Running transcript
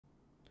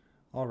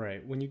All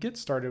right, when you get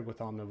started with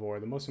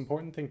Omnivore, the most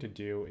important thing to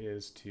do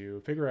is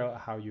to figure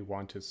out how you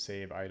want to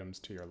save items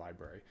to your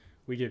library.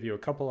 We give you a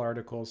couple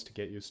articles to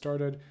get you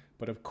started,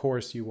 but of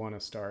course you want to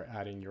start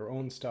adding your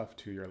own stuff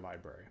to your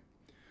library.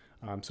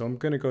 So I'm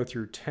going to go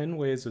through 10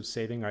 ways of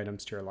saving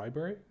items to your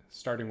library,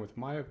 starting with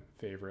my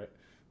favorite,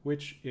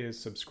 which is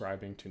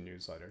subscribing to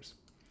newsletters.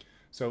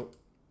 So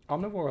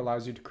Omnivore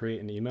allows you to create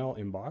an email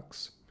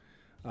inbox,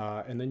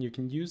 and then you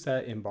can use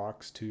that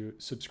inbox to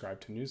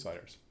subscribe to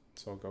newsletters.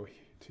 So I'll go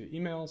to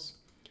emails,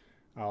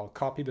 I'll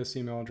copy this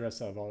email address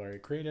that I've already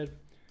created,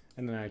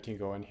 and then I can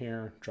go in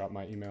here, drop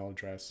my email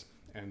address,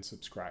 and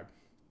subscribe.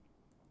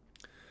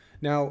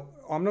 Now,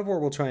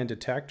 Omnivore will try and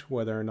detect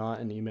whether or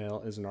not an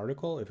email is an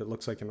article. If it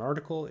looks like an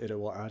article, it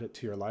will add it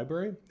to your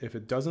library. If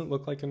it doesn't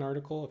look like an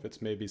article, if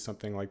it's maybe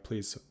something like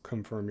please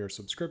confirm your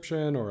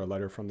subscription or a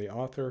letter from the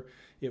author,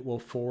 it will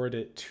forward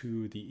it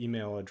to the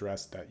email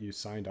address that you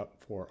signed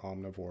up for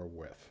Omnivore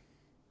with.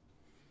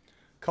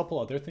 A couple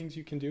other things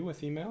you can do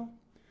with email.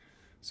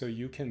 So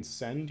you can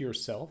send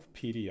yourself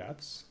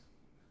PDFs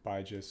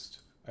by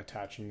just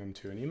attaching them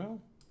to an email.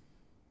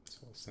 So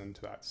we'll send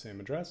to that same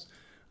address.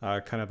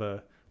 Kind of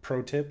a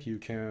pro tip, you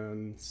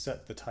can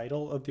set the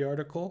title of the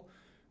article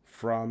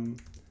from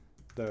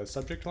the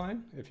subject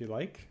line if you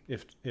like.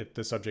 If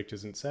the subject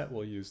isn't set,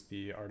 we'll use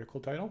the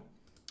article title.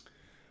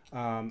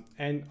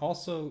 And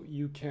also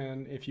you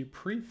can, if you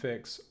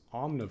prefix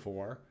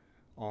Omnivore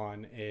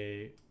on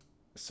a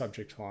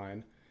subject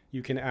line,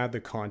 you can add the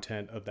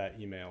content of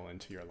that email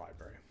into your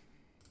library.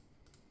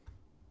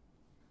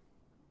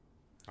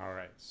 All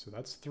right, so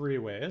that's 3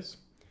 ways.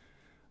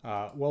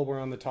 While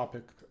we're on the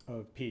topic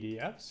of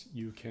PDFs,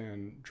 you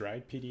can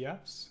drag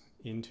PDFs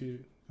into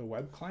the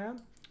web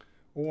client,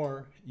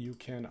 or you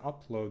can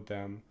upload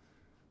them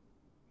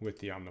with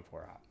the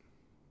Omnivore app.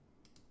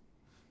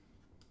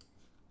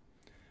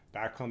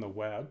 Back on the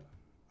web,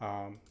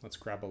 let's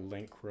grab a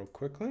link real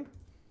quickly.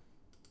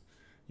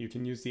 You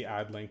can use the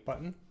add link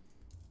button.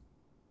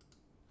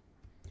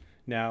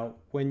 Now,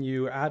 when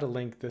you add a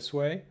link this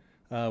way,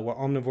 what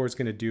Omnivore is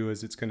going to do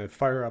is it's going to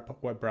fire up a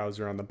web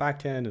browser on the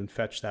back end and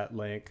fetch that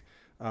link,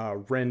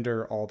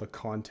 render all the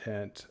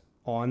content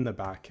on the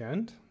back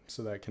end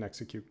so that it can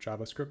execute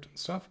JavaScript and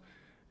stuff,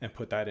 and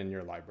put that in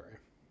your library.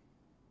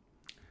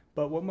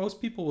 But what most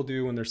people will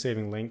do when they're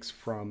saving links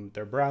from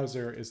their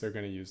browser is they're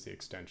going to use the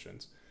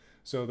extensions.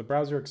 So the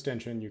browser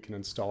extension you can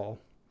install.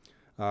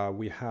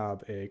 We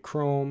have a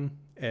Chrome,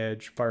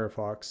 Edge,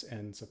 Firefox,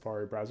 and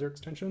Safari browser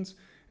extensions.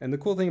 And the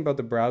cool thing about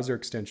the browser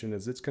extension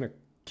is it's going to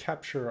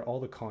capture all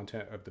the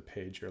content of the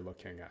page you're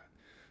looking at.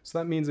 So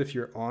that means if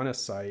you're on a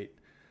site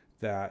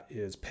that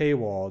is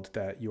paywalled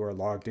that you are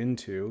logged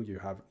into, you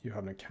have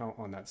an account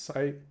on that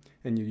site,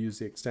 and you use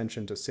the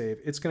extension to save,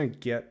 it's going to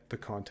get the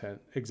content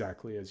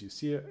exactly as you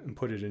see it and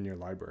put it in your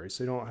library.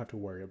 So you don't have to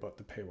worry about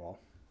the paywall.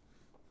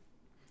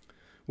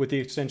 With the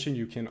extension,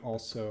 you can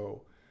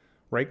also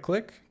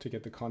right-click to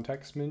get the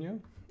context menu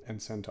and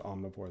send to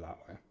Omnivore that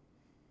way.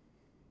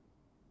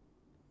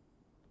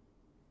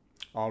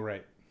 All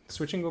right.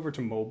 Switching over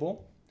to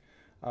mobile,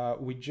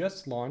 we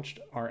just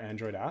launched our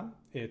Android app.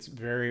 It's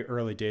very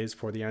early days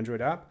for the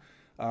Android app,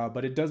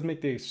 but it does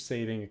make the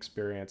saving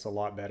experience a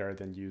lot better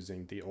than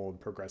using the old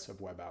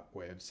progressive web app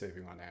way of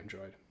saving on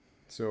Android.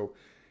 So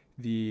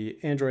the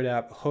Android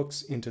app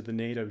hooks into the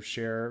native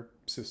share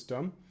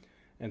system.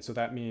 And so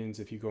that means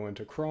if you go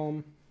into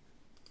Chrome,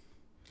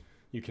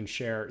 you can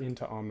share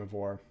into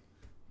Omnivore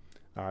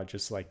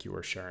just like you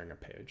were sharing a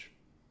page.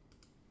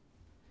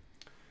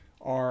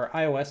 Our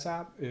iOS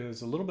app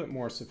is a little bit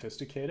more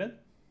sophisticated.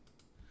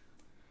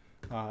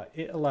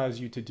 It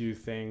allows you to do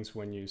things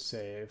when you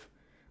save,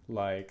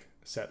 like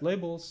set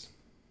labels,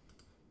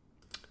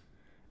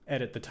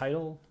 edit the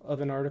title of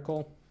an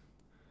article,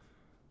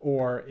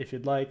 or if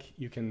you'd like,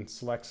 you can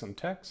select some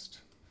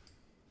text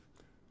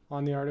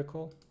on the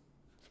article.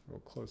 So we'll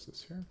close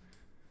this here.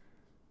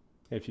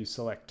 If you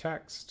select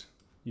text,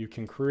 you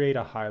can create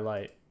a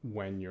highlight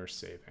when you're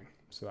saving.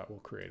 So that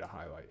will create a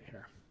highlight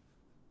here.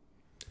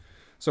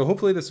 So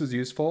hopefully this was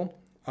useful.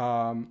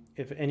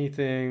 If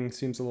anything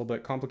seems a little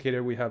bit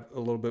complicated, we have a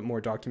little bit more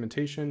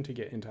documentation to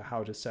get into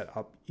how to set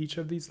up each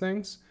of these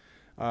things.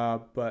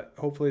 But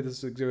hopefully this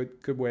is a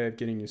good way of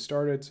getting you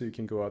started so you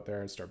can go out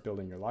there and start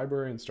building your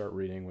library and start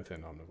reading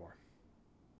within Omnivore.